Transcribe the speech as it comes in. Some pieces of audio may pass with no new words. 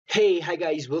Hey, hi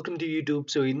guys, welcome to YouTube.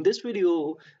 So in this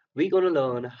video, we're gonna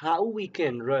learn how we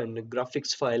can run a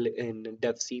graphics file in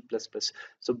dev C++.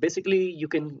 So basically, you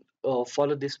can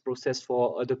follow this process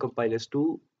for other compilers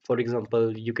too. For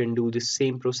example, you can do the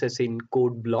same process in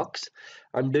code blocks.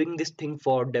 I'm doing this thing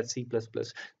for dev C++.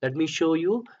 Let me show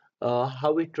you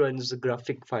how it runs the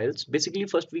graphic files. Basically,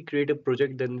 first we create a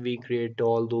project, then we create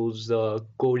all those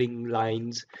coding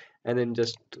lines, and then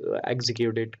just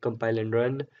execute it, compile and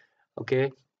run.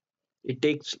 Okay, it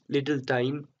takes little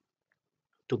time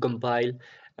to compile,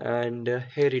 and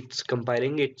here it's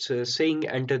compiling. It's saying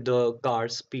enter the car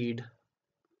speed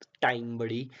time,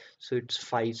 buddy. So it's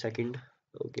 5 second.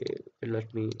 Okay,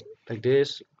 let me like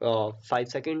this. 5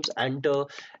 seconds. Enter,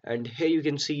 and here you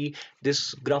can see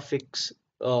this graphics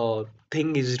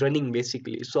thing is running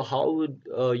basically. So how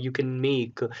you can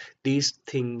make these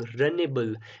thing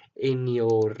runnable in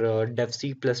your dev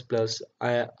C++?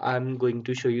 I'm going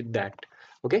to show you that.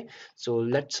 Okay, so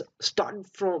let's start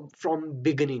from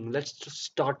beginning. Let's just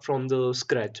start from the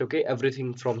scratch. Okay,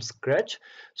 everything from scratch.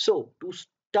 So to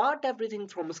start everything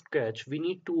from scratch, we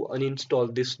need to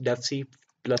uninstall this dev C++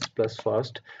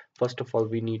 first. First of all,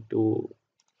 we need to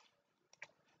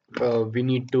uh,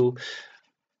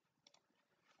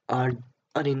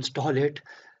 uninstall it.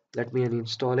 Let me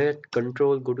uninstall it.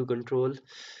 Control, go to control,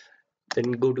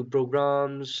 then go to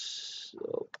programs,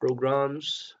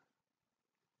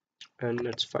 and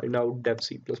let's find out dev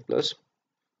C++,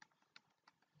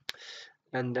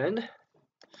 and then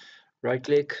right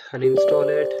click, uninstall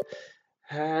it,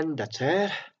 and that's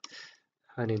it.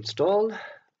 Uninstall.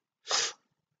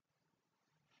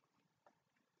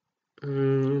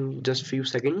 Just few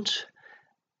seconds.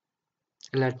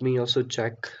 Let me also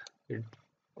check it.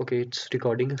 Okay, it's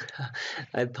recording.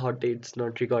 I thought it's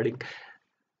not recording.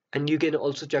 And you can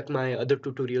also check my other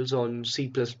tutorials on C++.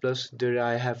 There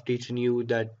I have teaching you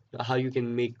that how you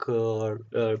can make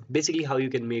basically how you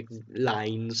can make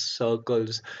lines,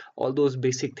 circles, all those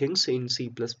basic things in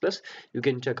C++. You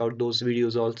can check out those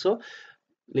videos also.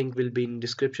 Link will be in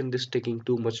description. This is taking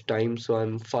too much time, so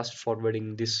I'm fast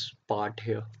forwarding this part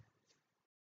here.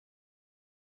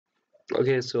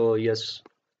 Okay, so yes,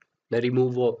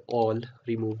 remove all,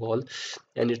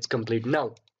 and it's complete.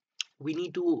 Now we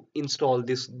need to install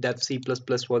this dev C++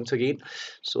 once again.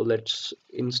 So let's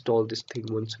install this thing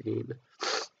once again.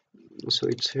 So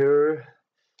it's here,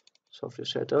 software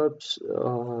setups,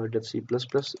 dev C++.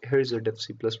 Here is a dev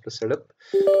C++ setup.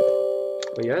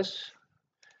 Oh, yes,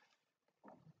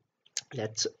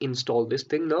 let's install this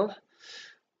thing now.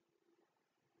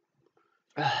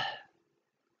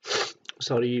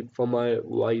 Sorry for my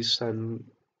voice, I'm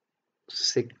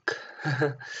sick.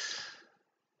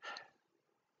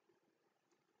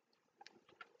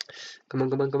 Come on,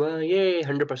 come on, come on. Yay,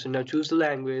 100%. Now choose the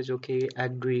language. Okay,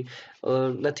 agree.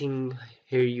 Nothing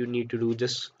here you need to do.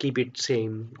 Just keep it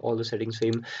same, all the settings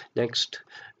same. Next.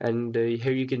 And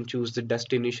here you can choose the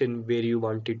destination where you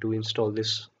wanted to install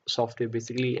this software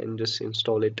basically, and just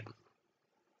install it.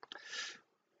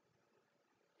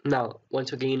 Now,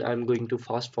 once again, I'm going to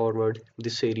fast forward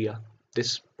this area,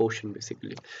 this portion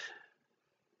basically.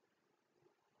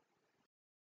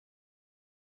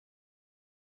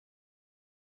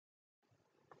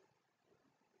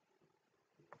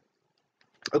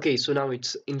 Okay, so now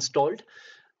it's installed.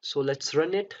 So let's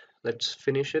run it. Let's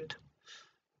finish it.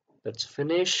 Let's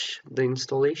finish the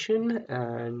installation,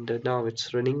 and now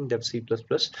it's running dev C++.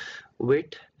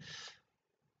 Wait.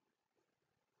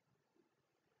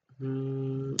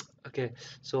 Okay,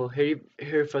 so here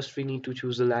first we need to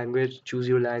choose a language. Choose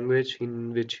your language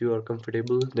in which you are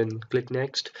comfortable, then click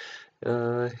next.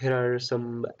 Here are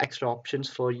some extra options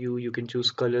for you. You can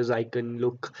choose colors, icon,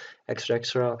 look,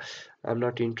 extra. I'm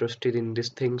not interested in this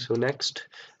thing, so next,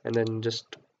 and then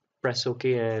just press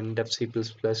OK, and dev C++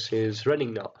 is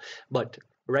running now. But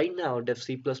right now dev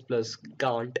C++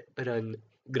 can't run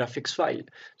graphics file,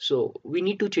 so we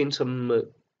need to change some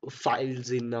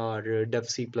files in our dev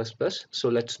C++. So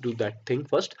let's do that thing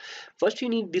first. First you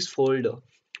need this folder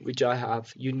which I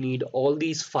have. You need all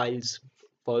these files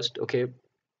first. Okay,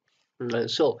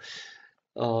 so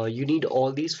you need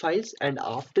all these files, and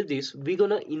after this we're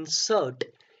gonna insert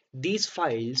these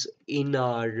files in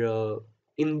our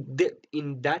in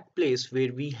that place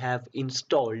where we have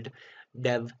installed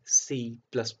dev C++.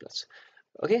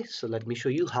 Okay, so let me show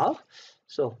you how.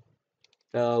 So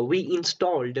we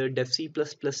installed dev C++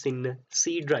 in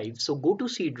C drive. So go to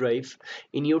C drive.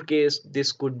 In your case,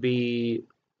 this could be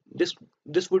this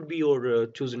this would be your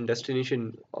chosen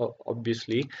destination,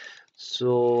 obviously.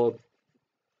 So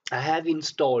I have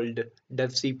installed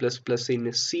dev C++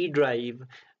 in C drive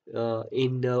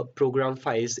in program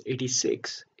files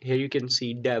 86. Here you can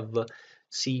see dev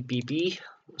cpp.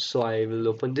 So I will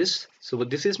open this. So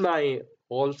this is my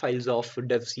all files of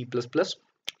dev c++.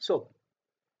 So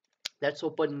let's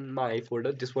open my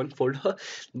folder, this one folder,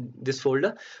 this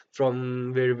folder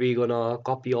from where we gonna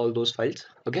copy all those files.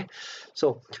 Okay,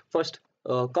 so first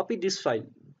copy this file.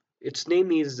 Its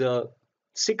name is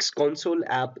 6 console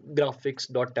app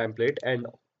graphics.template, and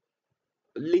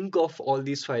link of all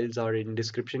these files are in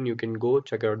description. You can go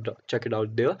check it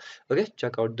out there. Okay,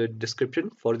 check out the description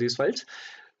for these files.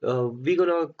 We're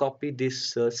gonna copy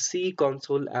this c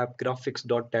console app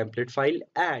graphics.template file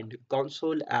and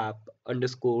console app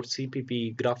underscore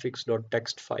cpp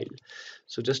graphics.txt file.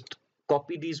 So just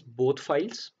copy these both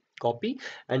files, copy,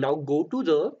 and now go to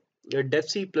the dev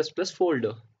c++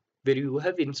 folder where you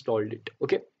have installed it.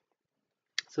 Okay,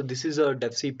 so this is a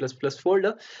dev c++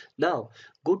 folder. Now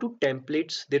go to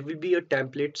templates. There will be a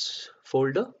templates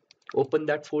folder. Open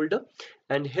that folder,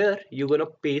 and here you're gonna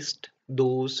paste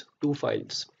those two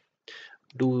files.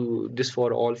 Do this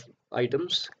for all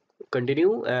items.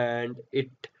 Continue, and it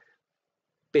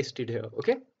pasted here.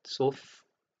 Okay, so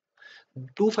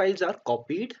two files are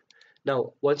copied.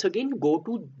 Now once again go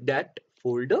to that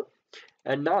folder,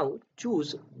 and now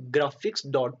choose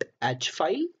graphics.h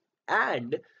file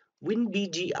and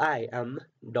winbgim.h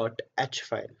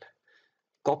file.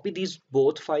 Copy these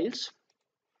both files,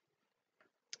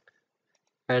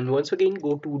 and once again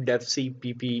go to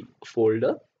devcpp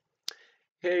folder.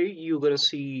 Here you're gonna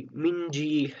see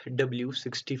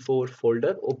mingw64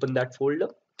 folder. Open that folder.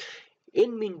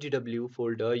 In mingw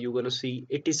folder you're gonna see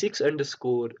 86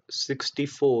 underscore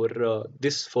 64,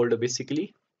 this folder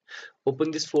basically.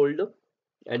 Open this folder,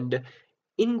 and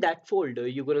in that folder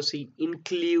you're gonna see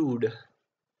include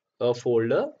a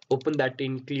folder. Open that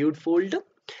include folder,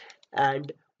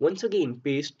 and once again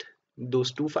paste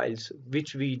those two files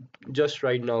which we just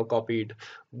right now copied,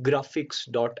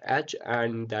 graphics.h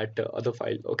and that other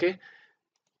file. Okay,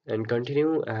 and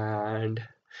continue, and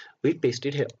we paste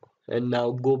it here. And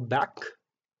now go back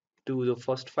to the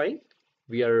first file.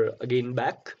 We are again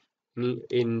back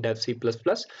in dev c++.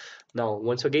 Now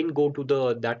once again go to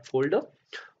the that folder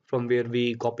from where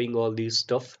we copying all these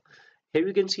stuff. Here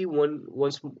you can see one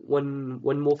more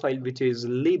file which is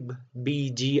libbgi.a.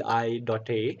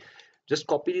 Just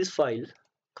copy this file,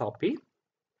 copy,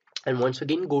 and once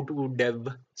again go to dev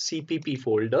cpp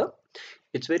folder.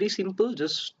 It's very simple,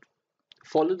 just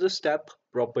follow the step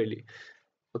properly.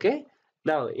 Okay,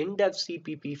 now in dev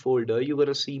cpp folder you're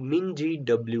gonna see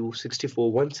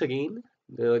mingw64 once again,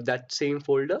 that same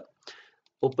folder.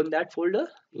 Open that folder.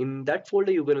 In that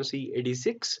folder you're gonna see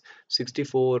 86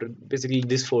 64, basically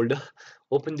this folder.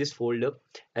 Open this folder,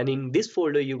 and in this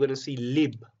folder you're gonna see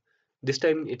lib. This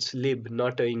time it's lib,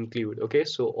 not a include. Okay,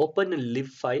 so open a lib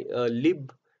file,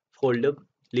 folder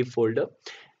lib folder,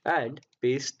 and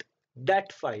paste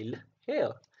that file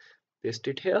here. Paste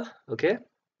it here. Okay,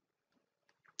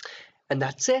 and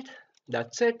that's it.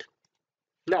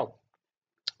 Now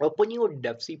open your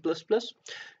dev c++.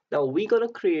 Now we're gonna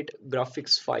create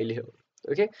graphics file here.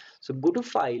 Okay, so go to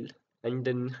file, and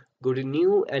then go to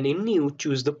new, and in new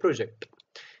choose the project.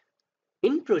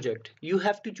 In project you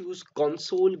have to choose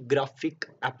console graphic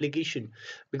application,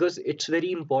 because it's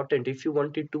very important. If you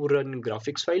wanted to run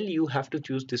graphics file you have to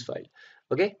choose this file.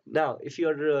 Okay, now if you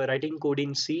are writing code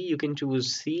in c, you can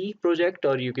choose c project,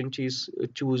 or you can choose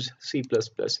c++.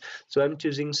 So I'm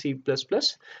choosing c++,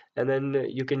 and then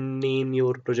you can name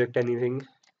your project anything.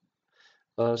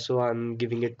 So I'm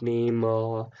giving it name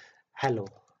hello,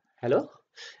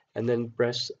 and then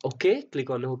press ok,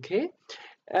 click on ok,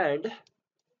 and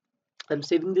I'm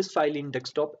saving this file in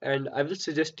desktop. And I will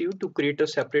suggest you to create a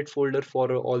separate folder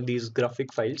for all these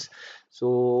graphic files.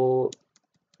 So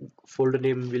folder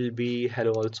name will be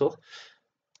hello also,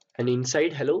 and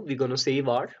inside hello we're gonna save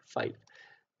our file,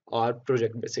 our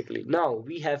project basically. Now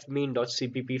we have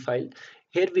main.cpp file.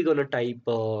 Here we're gonna type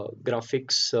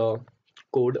graphics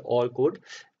code, all code.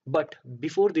 But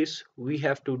before this we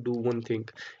have to do one thing.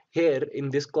 Here in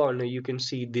this corner you can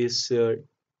see this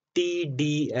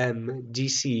TDM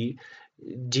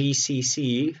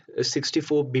GCC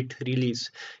 64-bit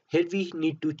release. Here we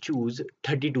need to choose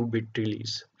 32-bit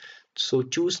release. So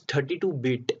choose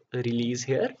 32-bit release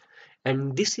here,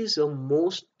 and this is a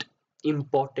most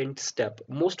important step.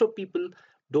 Most of people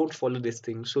don't follow this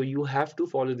thing, so you have to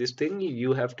follow this thing.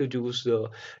 You have to choose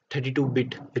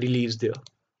 32-bit release there.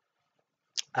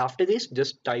 After this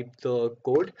just type the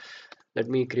code. Let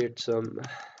me create some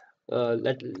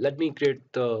let me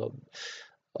create the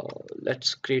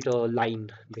let's create a line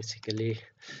basically.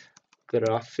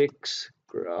 Graphics.h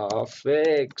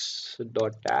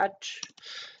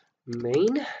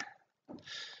main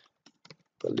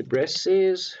curly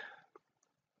braces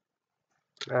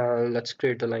Let's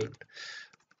create a line.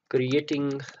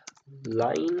 Creating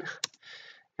line,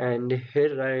 and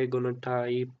here I gonna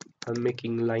type, I'm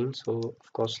making line, so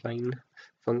of course line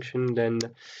function. Then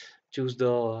choose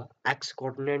the x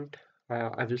coordinate.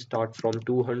 I will start from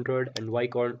 200, and y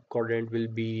coordinate will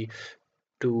be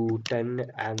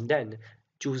 210, and then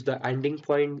choose the ending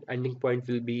point. Ending point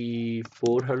will be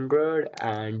 400,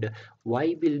 and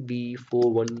y will be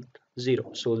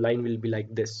 410. So line will be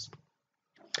like this.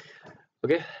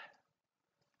 Okay,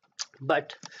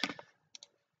 but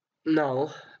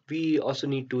now we also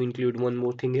need to include one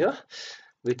more thing here,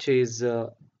 which is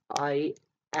init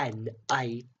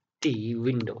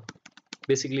window.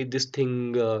 Basically this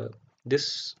thing,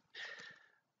 this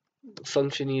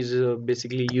function is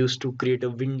basically used to create a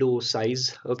window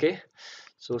size. Okay,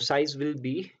 so size will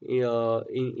be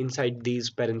inside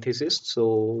these parentheses.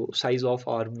 So size of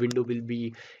our window will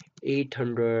be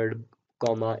 800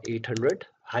 comma 800,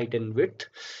 height and width.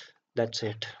 That's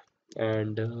it.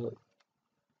 And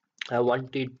I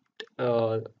want it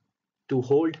uh, to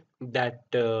hold that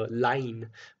line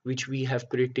which we have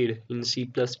created in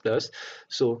C++.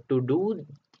 So to do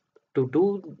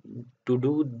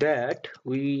that,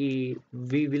 we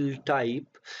will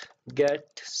type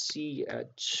get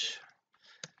ch.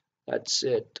 That's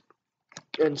it,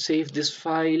 and save this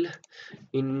file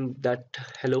in that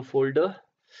hello folder.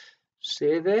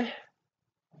 Save it,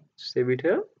 save it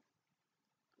here.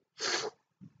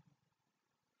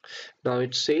 Now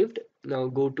it's saved. Now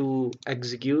go to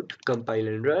execute, compile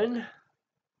and run.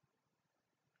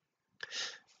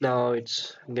 Now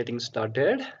it's getting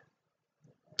started.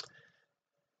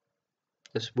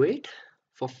 Just wait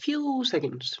for few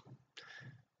seconds.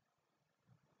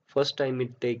 First time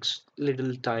it takes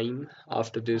little time.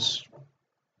 After this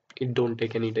it don't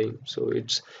take any time. So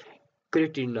it's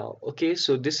created now. Okay,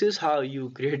 so this is how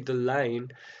you create the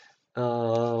line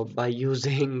by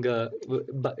using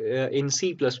in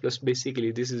C++.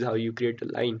 Basically this is how you create a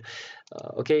line.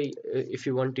 Okay, if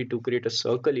you wanted to create a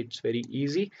circle, it's very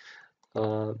easy.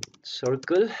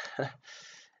 Circle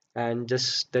and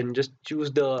just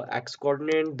choose the x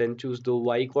coordinate, then choose the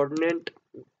y coordinate,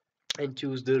 and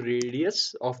choose the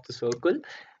radius of the circle,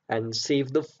 and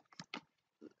save the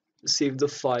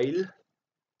file,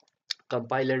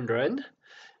 compile and run.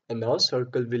 And now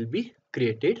circle will be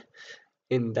created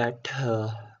in that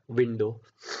window.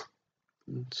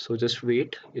 So just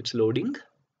wait, it's loading.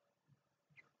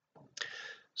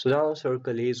 So now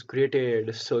circle is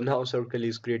created. So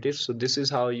this is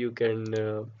how you can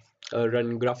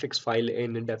run graphics file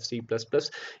in dev C++.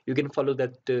 You can follow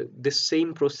that this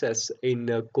same process in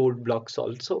code blocks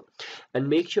also, and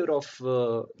make sure of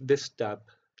this tab.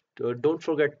 Don't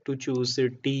forget to choose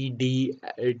TD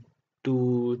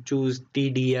to choose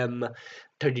TDM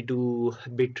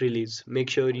 32-bit release.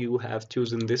 Make sure you have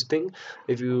chosen this thing.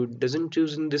 If you doesn't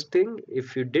choose in this thing,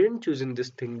 if you didn't choose in this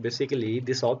thing, basically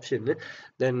this option,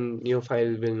 then your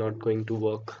file will not going to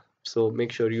work. So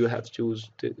make sure you have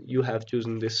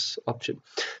chosen this option.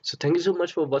 So thank you so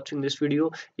much for watching this video.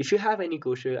 If you have any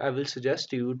question, I will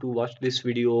suggest you to watch this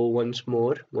video once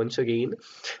again.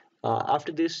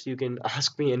 After this you can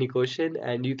ask me any question,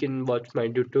 and you can watch my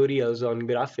tutorials on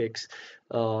graphics.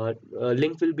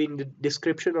 Link will be in the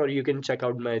description, or you can check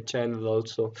out my channel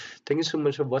also. Thank you so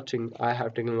much for watching. I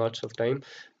have taken lots of time.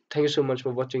 Thank you so much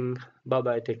for watching. Bye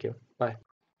bye, take care, bye.